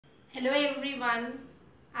Hello everyone,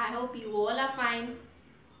 I hope you all are fine.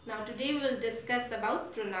 Now today we will discuss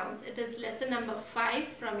about pronouns. It is lesson number 5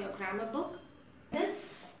 from your grammar book.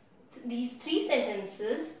 These 3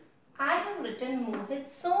 sentences I have written Mohit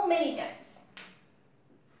so many times.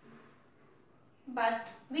 But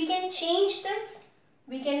we can change this.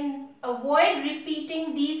 We can avoid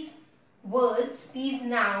repeating these words, these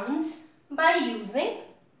nouns by using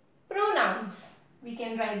pronouns. We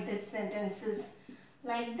can write these sentences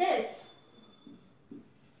like this.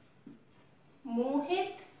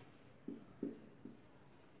 Mohit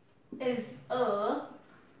is a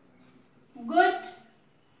good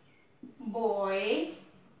boy.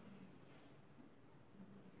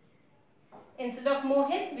 Instead of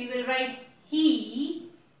Mohit, we will write he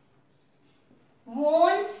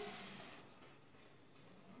wants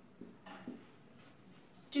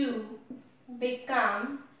to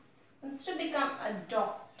become a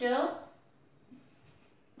doctor.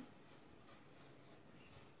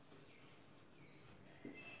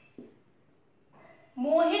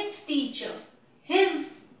 Mohit's teacher,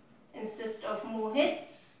 his, instead of Mohit,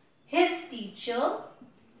 his teacher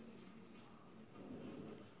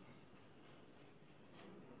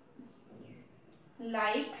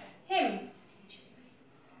likes him.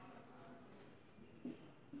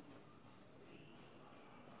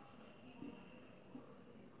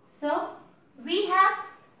 So, we have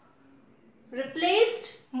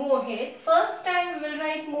replaced Mohit. First time we will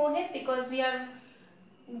write Mohit because we are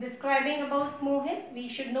describing about Mohit. We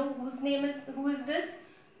should know who is this.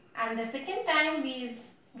 And the second time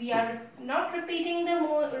we are not repeating the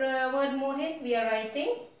word Mohit. We are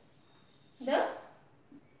writing the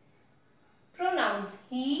pronouns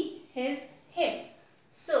he, his, him.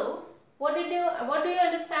 So, what do you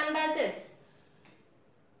understand by this?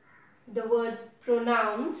 The word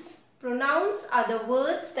pronouns. Pronouns are the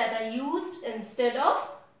words that are used instead of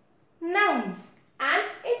nouns, and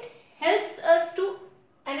it helps us to,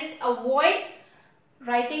 and it avoids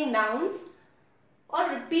writing nouns or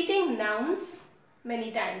repeating nouns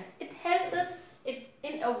many times. It helps us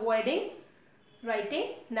in avoiding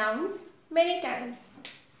writing nouns many times.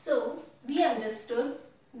 So, we understood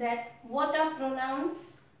that what are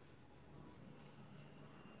pronouns?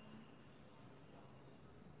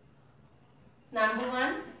 Number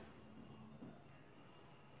 1,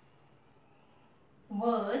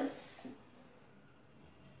 words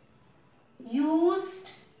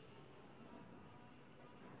used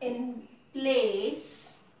in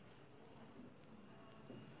place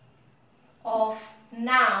of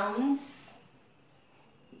nouns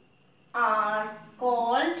are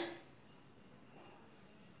called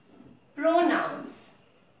pronouns.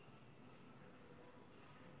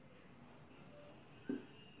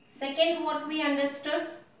 Second, what we understood?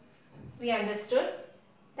 We understood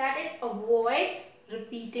that it avoids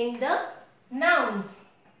repeating the nouns.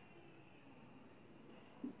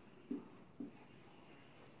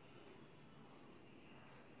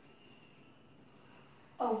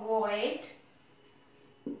 Avoid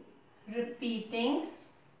repeating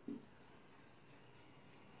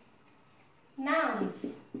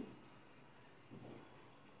nouns.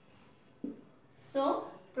 So,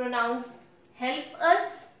 pronouns help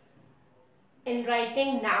us in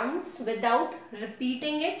writing nouns without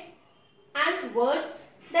repeating it, and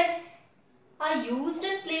words that are used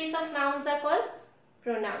in place of nouns are called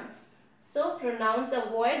pronouns. So, pronouns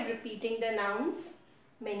avoid repeating the nouns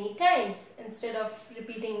many times. Instead of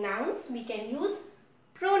repeating nouns, we can use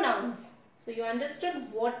pronouns. So, you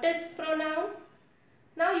understood what is pronoun?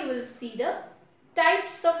 Now, you will see the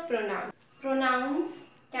types of pronouns.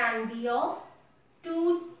 Pronouns can be of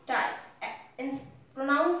 2 types.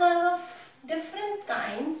 Pronouns are of different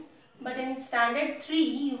kinds, but in standard 3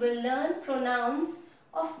 you will learn pronouns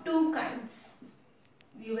of 2 kinds.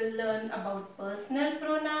 You will learn about personal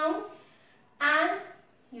pronoun and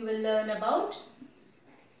you will learn about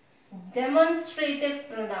demonstrative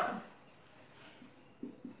pronoun.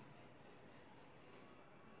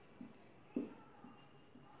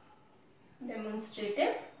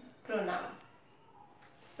 Demonstrative pronoun.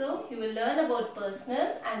 So, you will learn about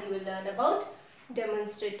personal and you will learn about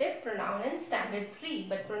demonstrative pronoun in standard 3.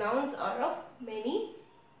 But pronouns are of many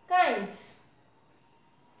kinds.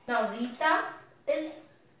 Now, Rita is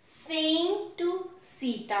saying to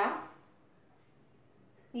Sita.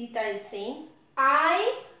 Rita is saying,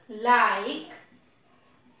 I like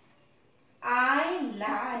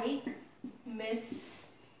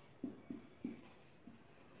Miss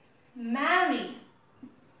Mary.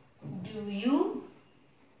 Do you?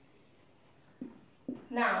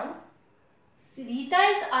 Now, Rita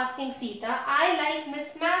is asking Sita, I like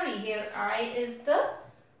Miss Mary. Here, I is the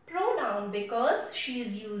pronoun. pronoun because she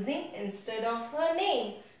is using instead of her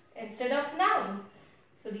name, instead of noun.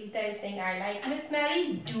 So Rita is saying, I like Miss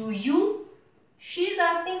Mary. Do you? She is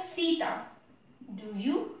asking Sita, do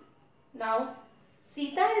you? Now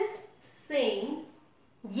Sita is saying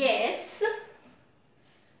yes.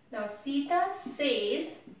 Now Sita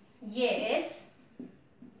says yes,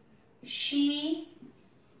 she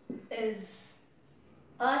is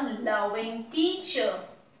a loving teacher.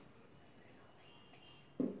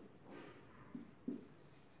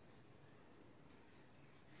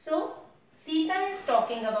 So Sita is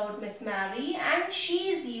talking about Miss Mary and she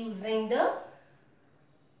is using the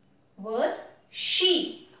word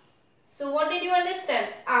she. So what did you understand?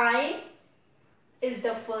 I is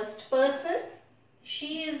the first person.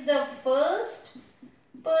 She is the first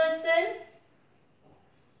person.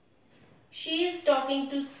 She is talking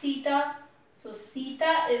to Sita. So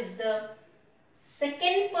Sita is the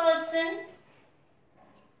second person.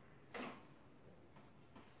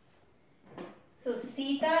 So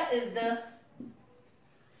Sita is the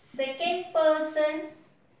second person.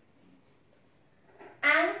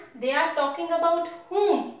 And they are talking about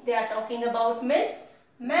whom? They are talking about Miss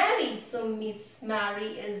Mary. So Miss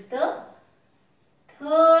Mary is the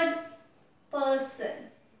third person.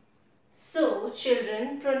 So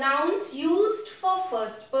children, pronouns used for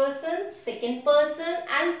first person, second person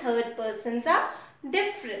and third persons are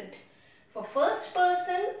different. For first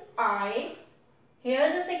person, I.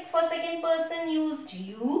 Here for second person used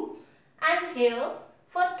you. And here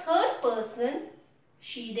for third person,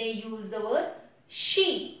 they use the word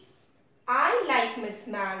she. I like Miss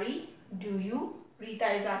Mary. Do you?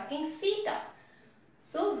 Rita is asking Sita.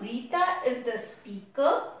 So Rita is the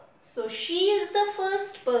speaker. So she is the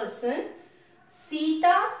first person.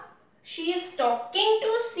 Sita, she is talking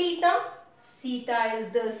to Sita. Sita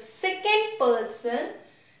is the second person.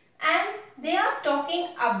 And they are talking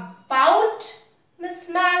about Miss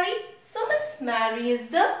Mary. So Miss Mary is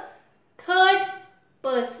the third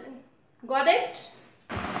person. Got it?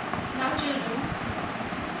 Now children,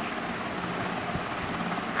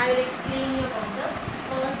 I will explain you about the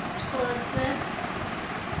first person.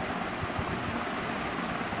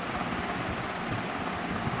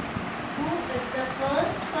 Who is the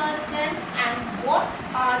first person and what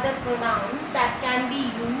are the pronouns that can be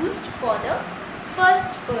used for the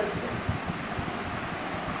first person?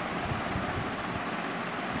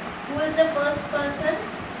 Who is the first person?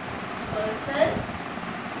 Person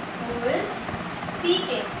who is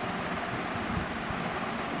speaking.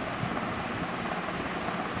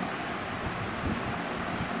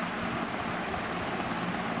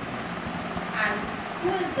 And who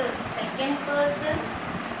is the second person?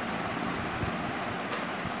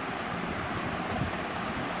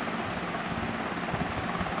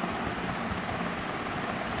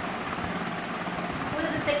 Who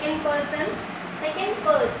is the second person? Second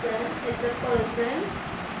person is the person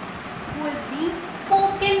who is being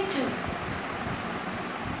spoken to.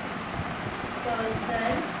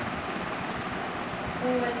 Person who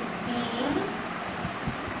is being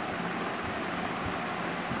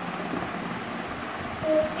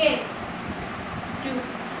spoken to,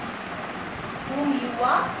 whom you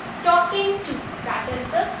are talking to. That is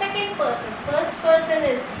the second person. First person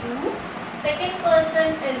is you. Second person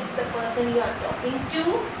is the person you are talking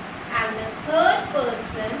to. And the third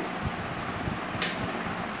person,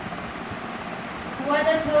 who are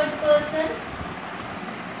the third person?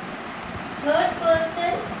 Third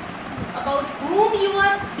person about whom you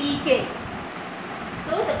are speaking.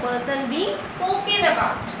 So the person being spoken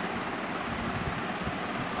about.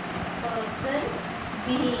 Person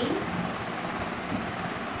being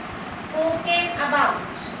spoken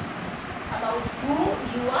about. About whom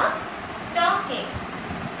you are talking.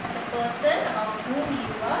 The person about whom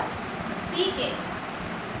you are speaking.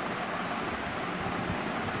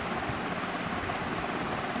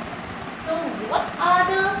 So what are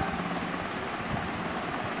the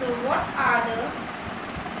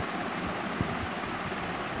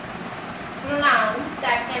pronouns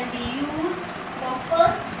that can be used for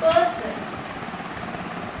first person?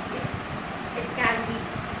 It can be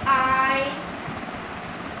I,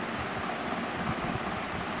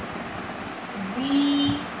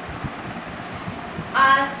 we,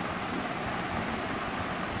 us,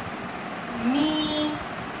 me,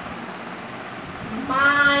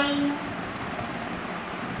 mine.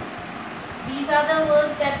 These are the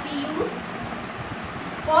words that we use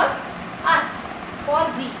for us, for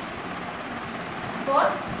we, for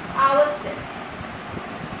ourselves.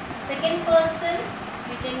 Second person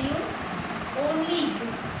we can use only you.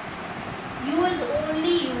 You is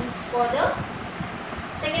only used for the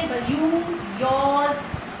second person. You, yours.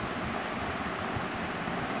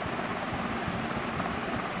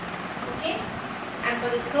 Okay, and for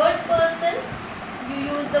the third person you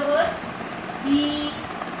use the word he,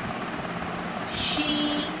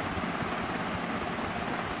 she,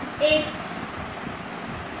 it,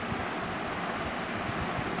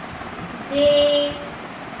 they.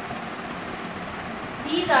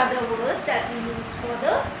 These are the words that we use for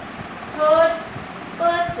the third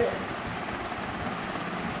person.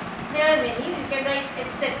 There are many, you can write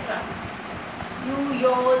etc. You,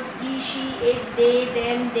 yours, he, she, it, they,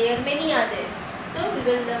 them, there, many are there. So we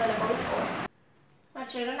will learn about all. Now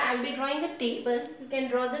children, I will be drawing a table. You can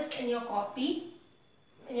draw this in your copy.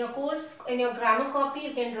 In your course, in your grammar copy,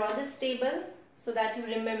 you can draw this table so that you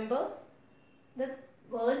remember the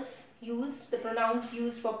words used, the pronouns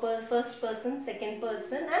used for first person, second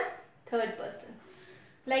person and third person.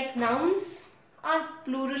 Like nouns are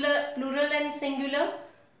plural and singular.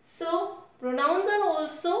 So pronouns are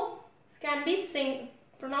also can be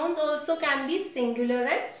singular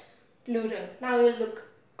and plural. Now we will look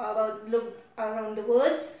around the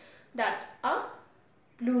words that are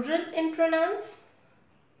plural in pronouns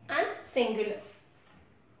and singular.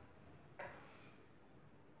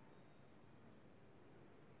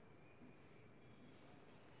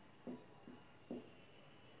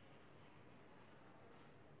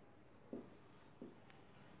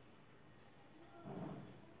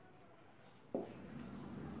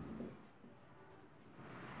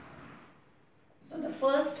 So the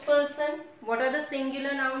first person, what are the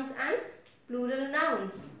singular nouns and plural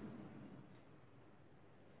nouns?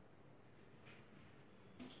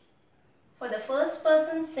 For the first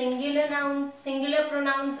person, singular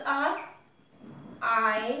pronouns are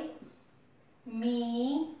I,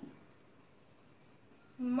 me,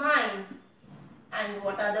 mine. And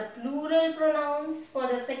what are the plural pronouns for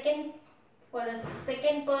the second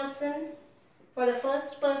person, for the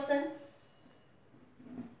first person?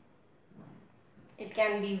 It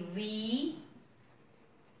can be we,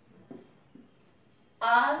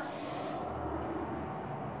 us,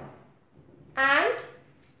 and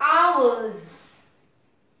ours.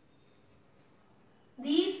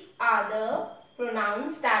 These are the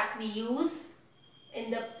pronouns that we use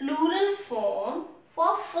in the plural form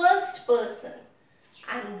for first person.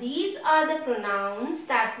 And these are the pronouns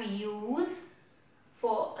that we use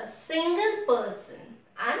for a single person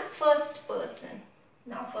and first person.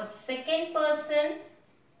 Now for second person,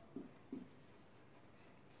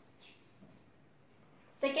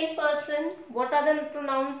 what are the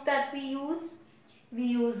pronouns that we use? We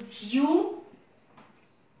use you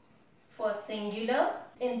for singular.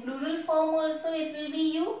 In plural form also it will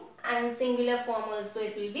be you, and in singular form also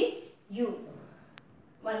it will be you.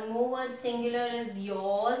 One more word singular is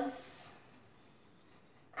yours,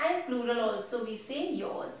 and plural also we say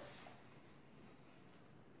yours.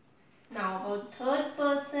 Now about third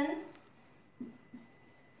person.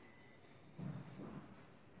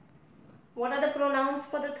 What are the pronouns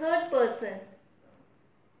for the third person?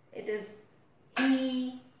 It is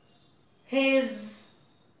he, his,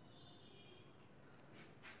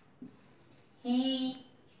 he.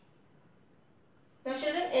 Now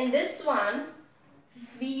children, in this one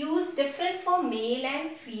we use different for male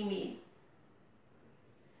and female.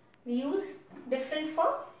 We use different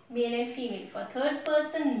for male and female. For third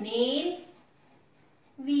person male,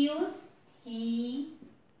 we use he,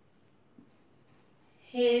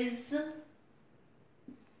 his,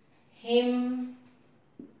 him,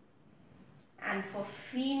 and for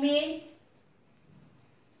female,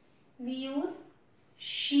 we use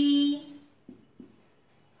she,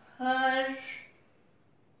 her,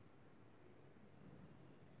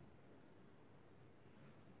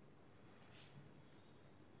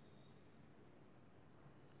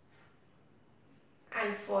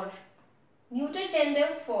 and for neuter gender,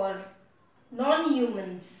 for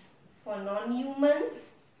non-humans. For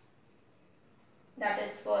non-humans, that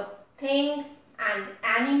is for thing and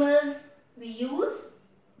animals, we use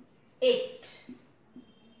it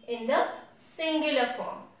in the singular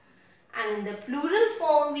form. And in the plural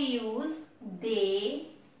form, we use they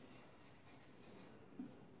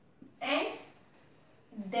and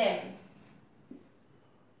them.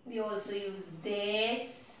 We also use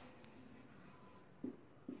theirs.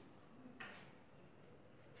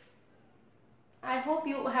 I hope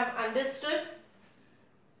you have understood.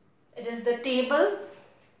 It is the table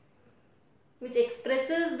which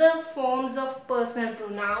expresses the forms of personal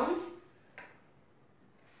pronouns.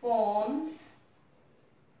 Forms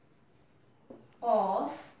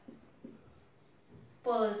of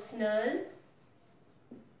personal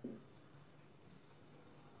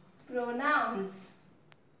pronouns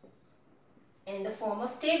in the form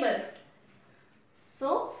of table.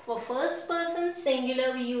 So for first person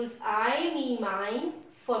singular we use I, me, mine.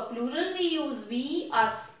 For plural we use we,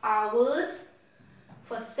 us, ours.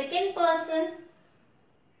 For second person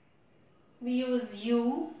we use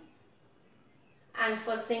you. And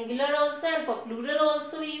for singular also and for plural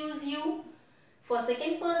also we use you. For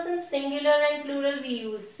second person singular and plural we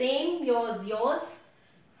use same, yours, yours.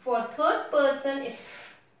 For third person,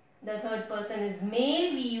 if the third person is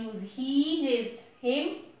male, we use he, his,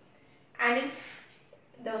 him. And if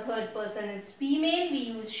the third person is female, we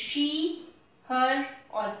use she, her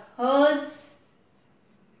or hers.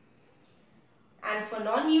 And for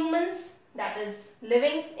non-humans, that is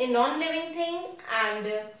living, a non-living thing,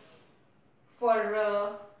 and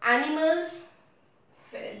for animals,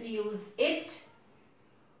 we use it,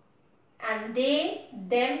 and they,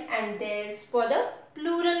 them and theirs for the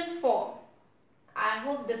plural form. I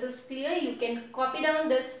hope this is clear. You can copy down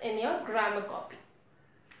this in your grammar copy.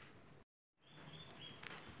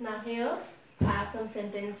 Now here I have some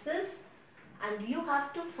sentences and you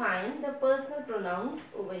have to find the personal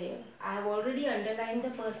pronouns over here. I have already underlined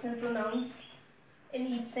the personal pronouns in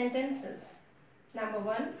each sentences. Number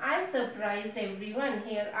 1, I surprised everyone.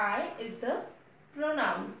 Here I is the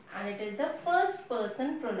pronoun and it is the first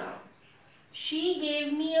person pronoun. She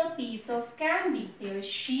gave me a piece of candy. Here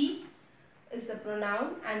she is a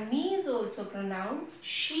pronoun and me is also pronoun.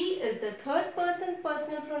 She is the third person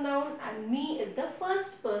personal pronoun and me is the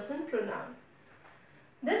first person pronoun.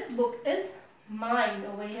 This book is mine.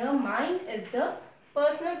 Over here mine is the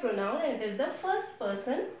personal pronoun and it is the first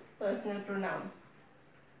person personal pronoun.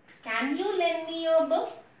 Can you lend me your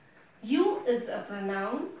book? You is a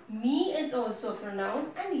pronoun, me is also a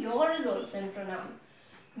pronoun and your is also a pronoun.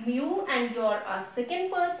 You and your are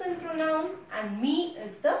second person pronoun and me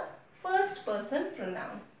is the first person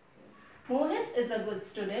pronoun. Mohit is a good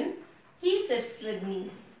student. He sits with me.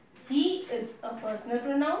 He is a personal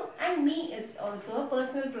pronoun and me is also a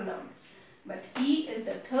personal pronoun. But he is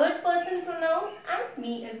the third person pronoun and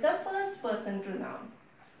me is the first person pronoun.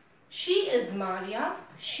 She is Maria.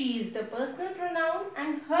 She is the personal pronoun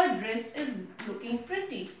and her dress is looking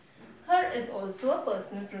pretty. Her is also a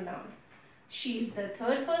personal pronoun. She is the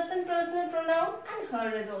third person personal pronoun and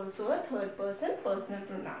her is also a third person personal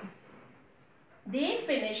pronoun. They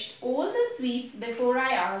finished all the sweets before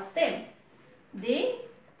I asked them. They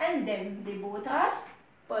and them, they both are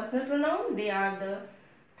personal pronoun. They are the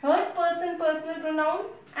third person personal pronoun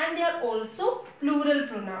and they are also plural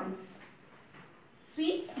pronouns.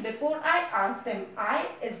 Sweets before I asked them. I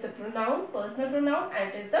is the pronoun, personal pronoun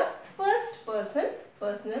and it is the first person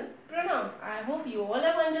personal pronoun. I hope you all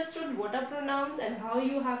have understood what are pronouns and how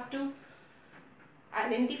you have to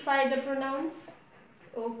identify the pronouns.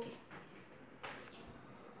 Okay.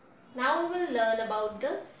 Now we will learn about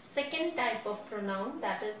the second type of pronoun,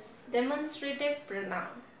 that is demonstrative pronoun.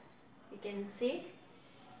 You can say,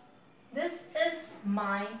 this is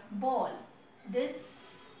my ball.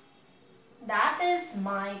 That is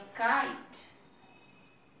my kite.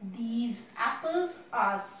 These apples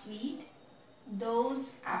are sweet.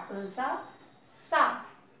 Those apples are sour.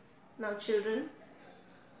 Now children,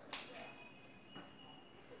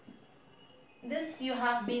 this you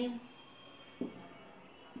have been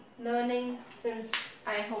learning since,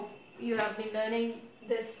 I hope you have been learning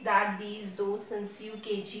this, that, these, those since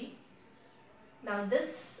UKG. Now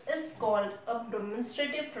this is called a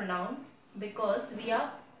demonstrative pronoun because we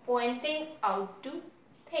are pointing out to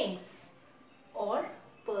things or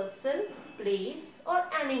person, place or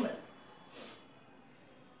animal.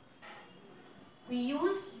 We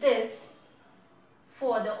use this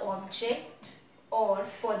for the object or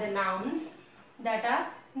for the nouns that are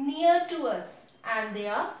near to us and they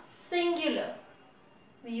are singular.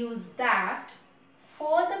 We use that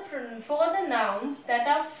for the nouns that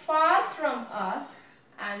are far from us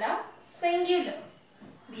and are singular.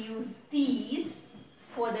 We use these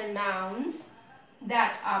for the nouns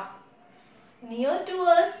that are near to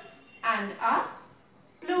us and are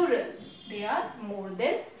plural. They are more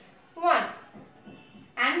than one.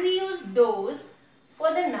 And we use those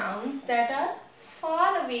for the nouns that are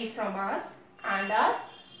far away from us and are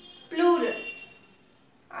plural.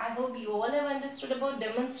 I hope you all have understood about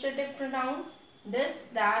demonstrative pronoun. This,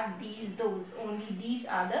 that, these, those. Only these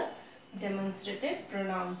are the demonstrative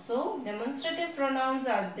pronouns. So, demonstrative pronouns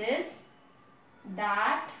are this,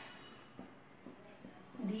 that,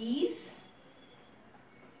 these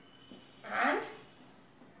and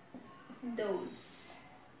those.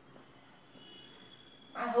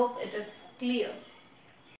 I hope it is clear.